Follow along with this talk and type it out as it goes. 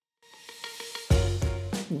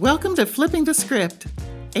Welcome to Flipping the Script,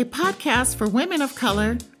 a podcast for women of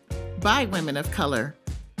color by women of color,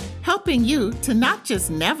 helping you to not just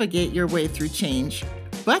navigate your way through change,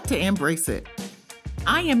 but to embrace it.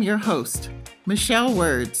 I am your host, Michelle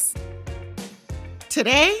Words.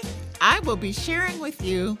 Today, I will be sharing with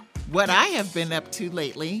you what I have been up to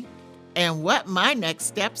lately and what my next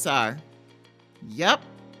steps are. Yup,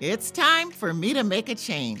 it's time for me to make a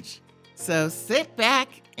change. So sit back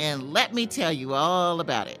and let me tell you all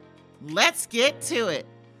about it. Let's get to it.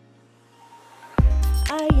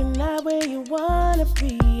 Are you not where you wanna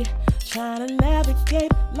be? Trying to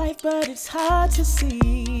navigate life, but it's hard to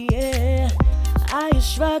see. Yeah. Are you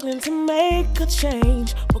struggling to make a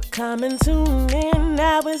change? Well, come and tune in.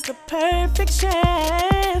 Now is the perfect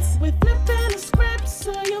chance. We're flipping the script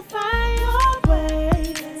so you'll find your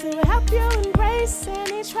way. To help you embrace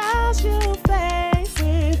any trials you face.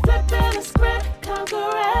 We're flipping the script,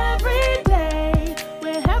 conquer every day.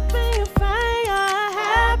 We're helping you find your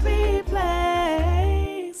happy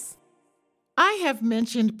place. I have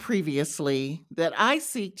mentioned previously that I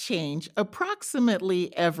seek change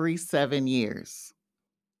approximately every 7 years.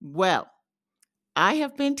 Well, I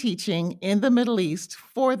have been teaching in the Middle East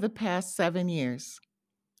for the past 7 years.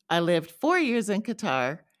 I lived 4 years in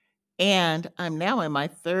Qatar, and I'm now in my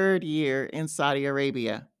 3rd year in Saudi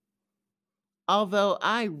Arabia. Although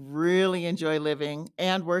I really enjoy living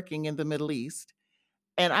and working in the Middle East,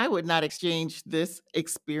 and I would not exchange this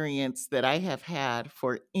experience that I have had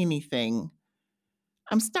for anything,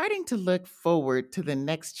 I'm starting to look forward to the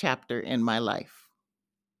next chapter in my life.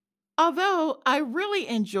 Although I really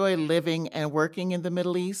enjoy living and working in the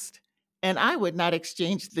Middle East, and I would not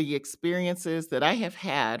exchange the experiences that I have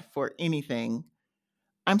had for anything,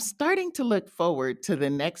 I'm starting to look forward to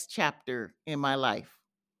the next chapter in my life.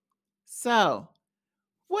 So,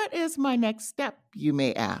 what is my next step, you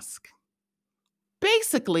may ask?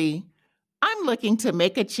 Basically, I'm looking to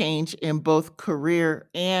make a change in both career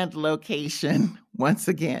and location once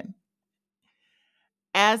again.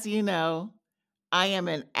 As you know, I am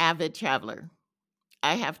an avid traveler.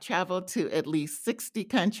 I have traveled to at least 60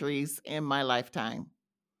 countries in my lifetime.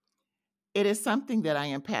 It is something that I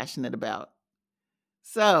am passionate about.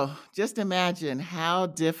 So just imagine how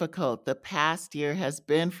difficult the past year has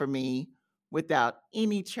been for me without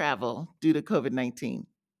any travel due to COVID-19.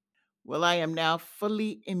 Well, I am now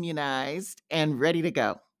fully immunized and ready to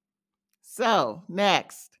go. So,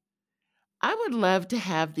 next, I would love to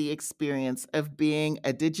have the experience of being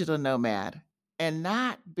a digital nomad and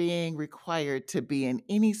not being required to be in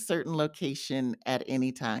any certain location at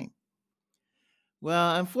any time.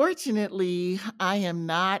 Well, unfortunately, I am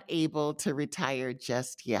not able to retire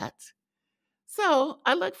just yet. So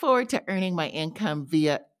I look forward to earning my income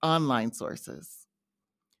via online sources.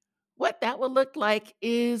 What that will look like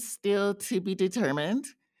is still to be determined.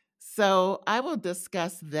 So I will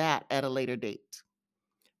discuss that at a later date.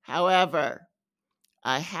 However,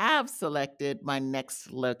 I have selected my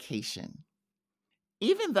next location.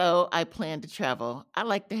 Even though I plan to travel, I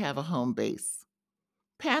like to have a home base.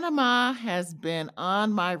 Panama has been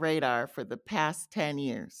on my radar for the past 10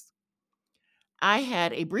 years. I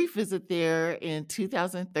had a brief visit there in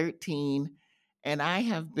 2013, and I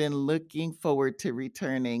have been looking forward to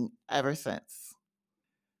returning ever since.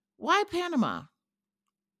 Why Panama?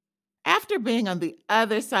 After being on the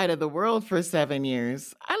other side of the world for 7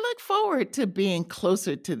 years, I look forward to being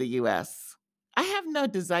closer to the US. I have no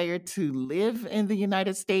desire to live in the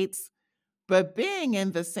United States, but being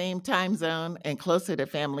in the same time zone and closer to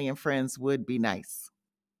family and friends would be nice.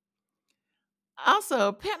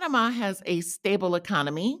 Also, Panama has a stable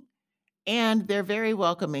economy, and they're very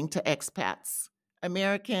welcoming to expats,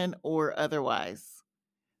 American or otherwise.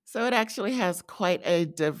 So it actually has quite a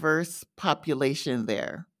diverse population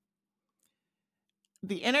there.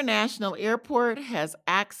 The international airport has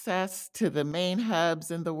access to the main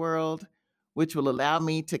hubs in the world, which will allow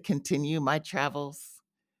me to continue my travels.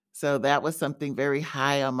 So that was something very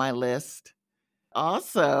high on my list.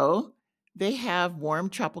 Also, they have warm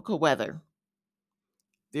tropical weather.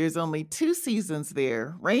 There's only 2 seasons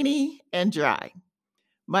there, rainy and dry.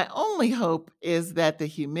 My only hope is that the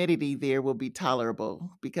humidity there will be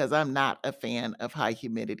tolerable because I'm not a fan of high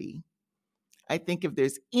humidity. I think if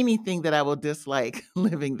there's anything that I will dislike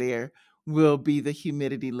living there will be the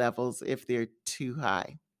humidity levels if they're too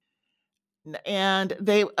high. And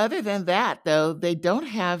other than that though, they don't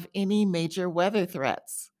have any major weather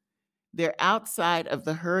threats. They're outside of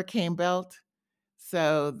the hurricane belt,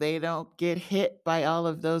 so they don't get hit by all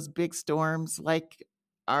of those big storms like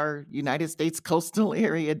our United States coastal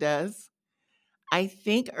area does. I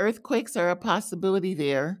think earthquakes are a possibility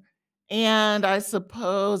there, And I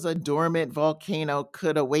suppose a dormant volcano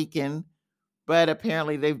could awaken, but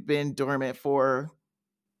apparently they've been dormant for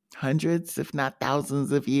hundreds, if not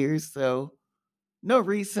thousands of years. So no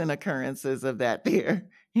recent occurrences of that there.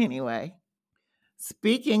 Anyway,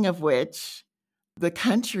 speaking of which, the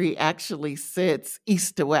country actually sits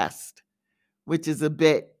east to west, which is a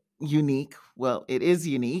bit unique. Well, it is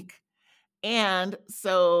unique. And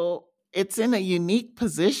so it's in a unique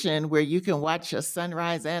position where you can watch a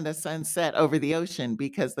sunrise and a sunset over the ocean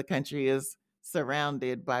because the country is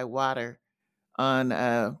surrounded by water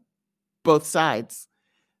on both sides.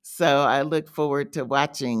 So I look forward to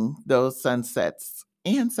watching those sunsets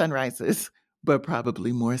and sunrises, but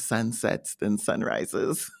probably more sunsets than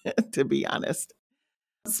sunrises, to be honest.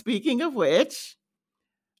 Speaking of which,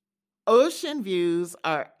 ocean views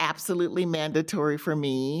are absolutely mandatory for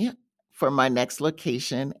me for my next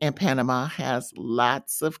location, and Panama has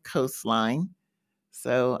lots of coastline,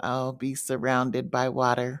 so I'll be surrounded by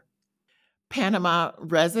water. Panama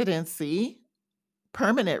residency,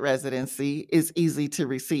 permanent residency, is easy to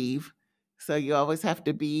receive, so you always have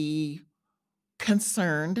to be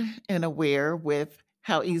concerned and aware with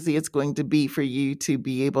how easy it's going to be for you to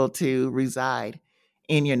be able to reside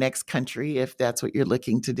in your next country if that's what you're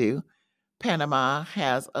looking to do. Panama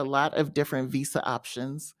has a lot of different visa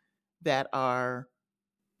options that are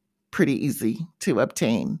pretty easy to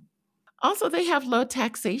obtain. Also, they have low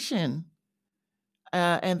taxation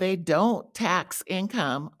and they don't tax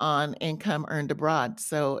income on income earned abroad.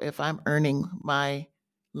 So if I'm earning my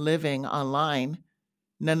living online,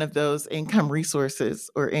 none of those income resources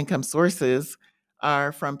or income sources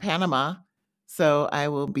are from Panama. So I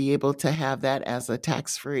will be able to have that as a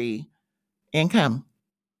tax free income.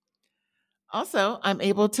 Also, I'm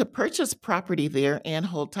able to purchase property there and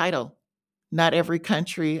hold title. Not every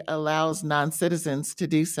country allows non citizens to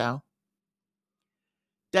do so.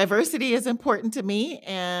 Diversity is important to me,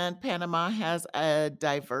 and Panama has a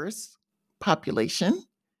diverse population.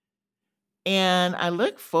 And I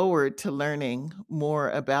look forward to learning more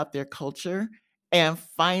about their culture and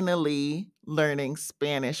finally learning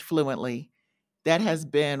Spanish fluently. That has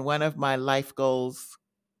been one of my life goals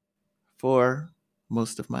for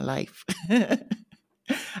most of my life.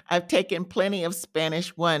 I've taken plenty of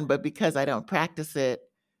Spanish 1, but because I don't practice it,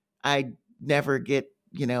 I never get,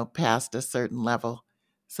 past a certain level.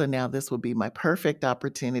 So now this will be my perfect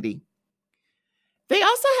opportunity. They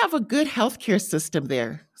also have a good healthcare system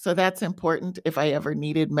there. So that's important. If I ever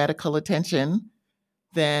needed medical attention,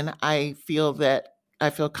 then I feel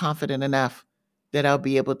confident enough that I'll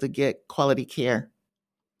be able to get quality care.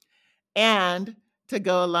 And to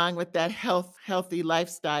go along with that healthy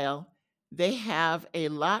lifestyle, they have a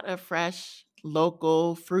lot of fresh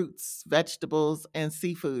local fruits, vegetables, and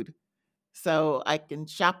seafood. So I can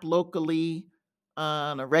shop locally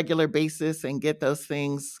on a regular basis and get those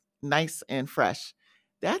things nice and fresh.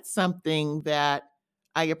 That's something that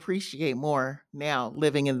I appreciate more now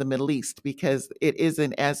living in the Middle East because it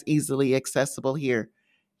isn't as easily accessible here.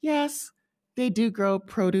 Yes, they do grow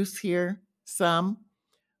produce here, some,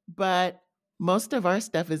 but most of our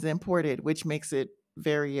stuff is imported, which makes it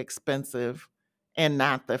very expensive and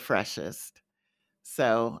not the freshest.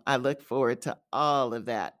 So I look forward to all of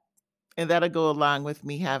that. And that'll go along with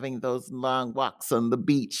me having those long walks on the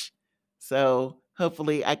beach. So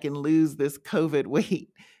hopefully I can lose this COVID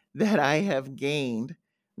weight that I have gained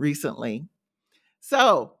recently.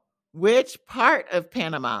 So, which part of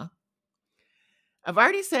Panama? I've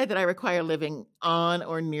already said that I require living on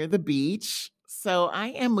or near the beach. So I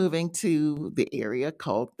am moving to the area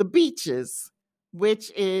called the Beaches,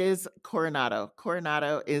 which is Coronado.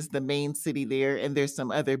 Coronado is the main city there, and there's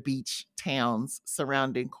some other beach towns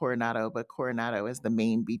surrounding Coronado, but Coronado is the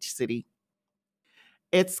main beach city.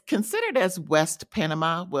 It's considered as West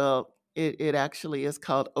Panama. Well, it actually is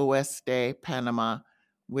called Oeste Panama,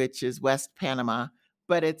 which is West Panama,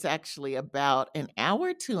 but it's actually about an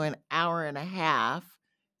hour to an hour and a half,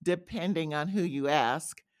 depending on who you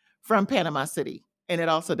ask, from Panama City. And it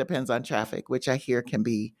also depends on traffic, which I hear can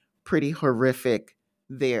be pretty horrific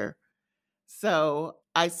there. So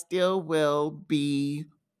I still will be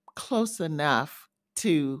close enough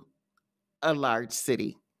to a large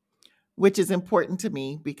city, which is important to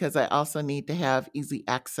me because I also need to have easy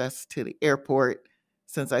access to the airport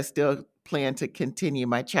since I still plan to continue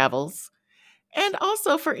my travels. And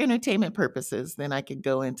also for entertainment purposes, then I could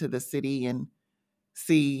go into the city and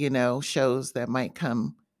see, shows that might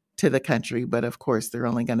come to the country. But of course, they're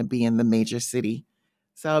only going to be in the major city.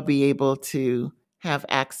 So I'll be able to have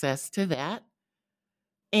access to that.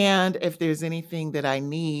 And if there's anything that I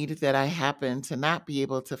need that I happen to not be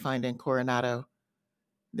able to find in Coronado,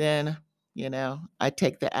 then I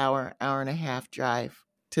take the hour and a half drive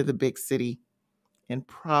to the big city and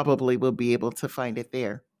probably will be able to find it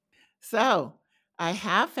there. So I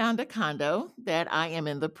have found a condo that I am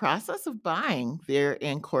in the process of buying there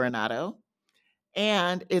in Coronado,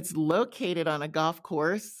 and it's located on a golf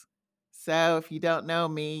course. So if you don't know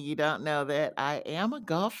me, you don't know that I am a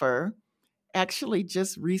golfer. Actually,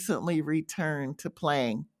 just recently returned to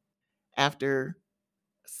playing after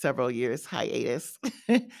several years hiatus.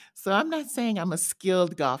 So I'm not saying I'm a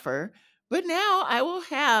skilled golfer, but now I will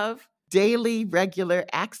have daily regular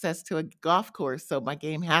access to a golf course. So my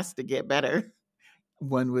game has to get better,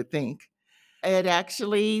 one would think. And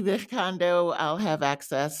actually, the condo, I'll have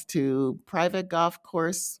access to private golf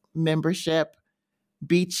course membership,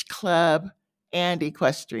 beach club, and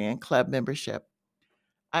equestrian club membership.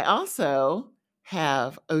 I also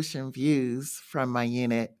have ocean views from my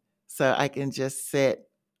unit, so I can just sit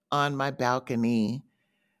on my balcony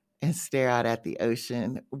and stare out at the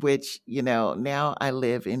ocean, which, now I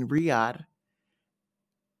live in Riyadh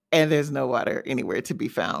and there's no water anywhere to be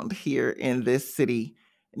found here in this city.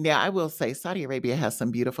 Now, I will say Saudi Arabia has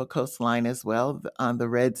some beautiful coastline as well on the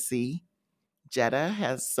Red Sea. Jeddah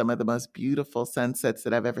has some of the most beautiful sunsets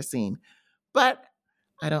that I've ever seen. But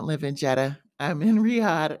I don't live in Jeddah. I'm in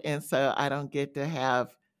Riyadh, and so I don't get to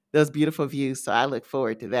have those beautiful views. So I look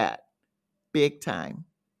forward to that big time.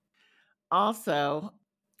 Also,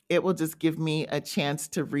 it will just give me a chance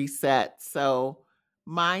to reset. So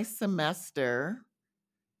my semester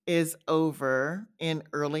is over in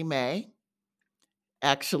early May.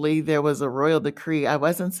 Actually, there was a royal decree. I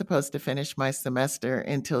wasn't supposed to finish my semester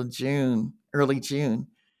until June, early June.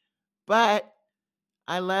 But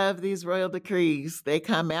I love these royal decrees. They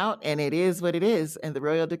come out and it is what it is. And the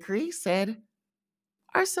royal decree said,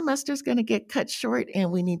 our semester's going to get cut short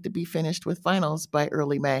and we need to be finished with finals by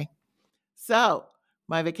early May. So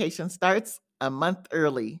my vacation starts a month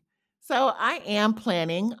early. So I am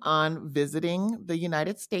planning on visiting the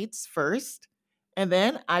United States first. And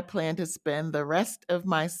then I plan to spend the rest of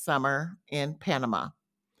my summer in Panama.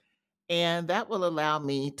 And that will allow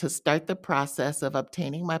me to start the process of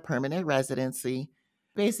obtaining my permanent residency.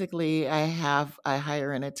 Basically, I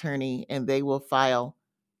hire an attorney and they will file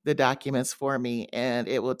the documents for me. And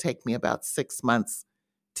it will take me about 6 months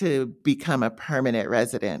to become a permanent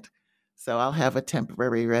resident. So I'll have a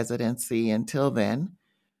temporary residency until then.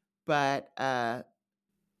 But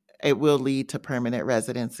it will lead to permanent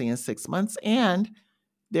residency in 6 months. And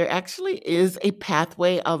there actually is a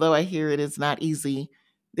pathway, although I hear it is not easy.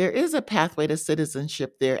 There is a pathway to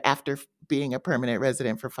citizenship there after being a permanent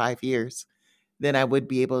resident for 5 years. Then I would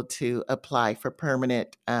be able to apply for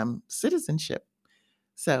permanent citizenship.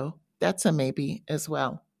 So that's a maybe as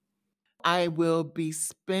well. I will be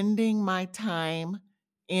spending my time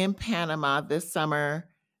in Panama this summer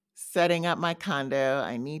setting up my condo.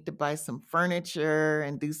 I need to buy some furniture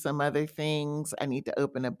and do some other things. I need to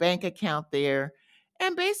open a bank account there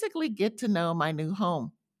and basically get to know my new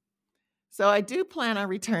home. So I do plan on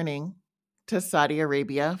returning to Saudi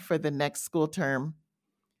Arabia for the next school term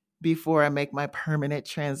before I make my permanent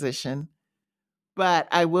transition. But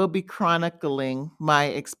I will be chronicling my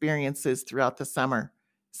experiences throughout the summer.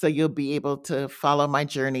 So you'll be able to follow my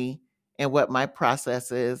journey and what my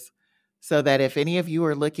process is, so that if any of you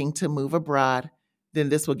are looking to move abroad, then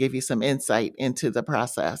this will give you some insight into the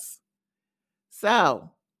process.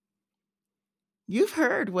 So, you've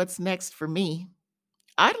heard what's next for me.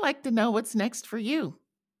 I'd like to know what's next for you.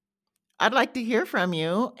 I'd like to hear from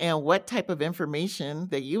you and what type of information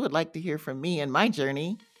that you would like to hear from me in my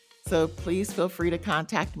journey. So please feel free to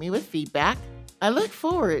contact me with feedback. I look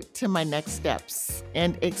forward to my next steps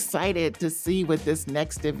and excited to see what this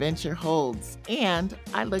next adventure holds. And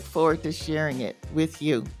I look forward to sharing it with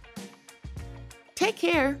you. Take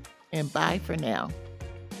care and bye for now.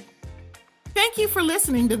 Thank you for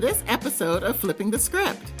listening to this episode of Flipping the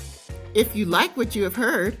Script. If you like what you have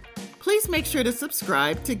heard, please make sure to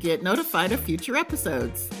subscribe to get notified of future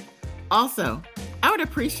episodes. Also, I would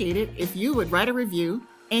appreciate it if you would write a review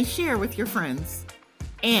and share with your friends.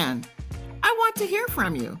 And I want to hear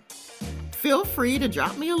from you. Feel free to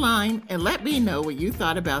drop me a line and let me know what you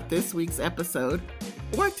thought about this week's episode,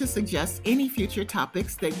 or to suggest any future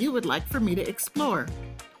topics that you would like for me to explore.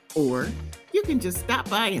 Or you can just stop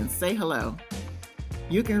by and say hello.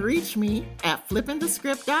 You can reach me at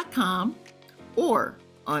flippingthescript.com or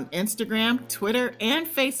on Instagram, Twitter, and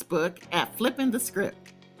Facebook at Flipping the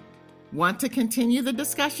Script. Want to continue the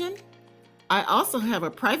discussion? I also have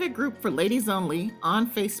a private group for ladies only on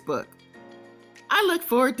Facebook. I look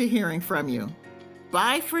forward to hearing from you.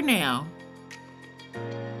 Bye for now.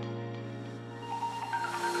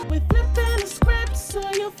 We're flipping the scripts. so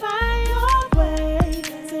you'll find your way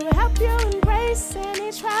to help you embrace any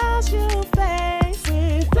trials you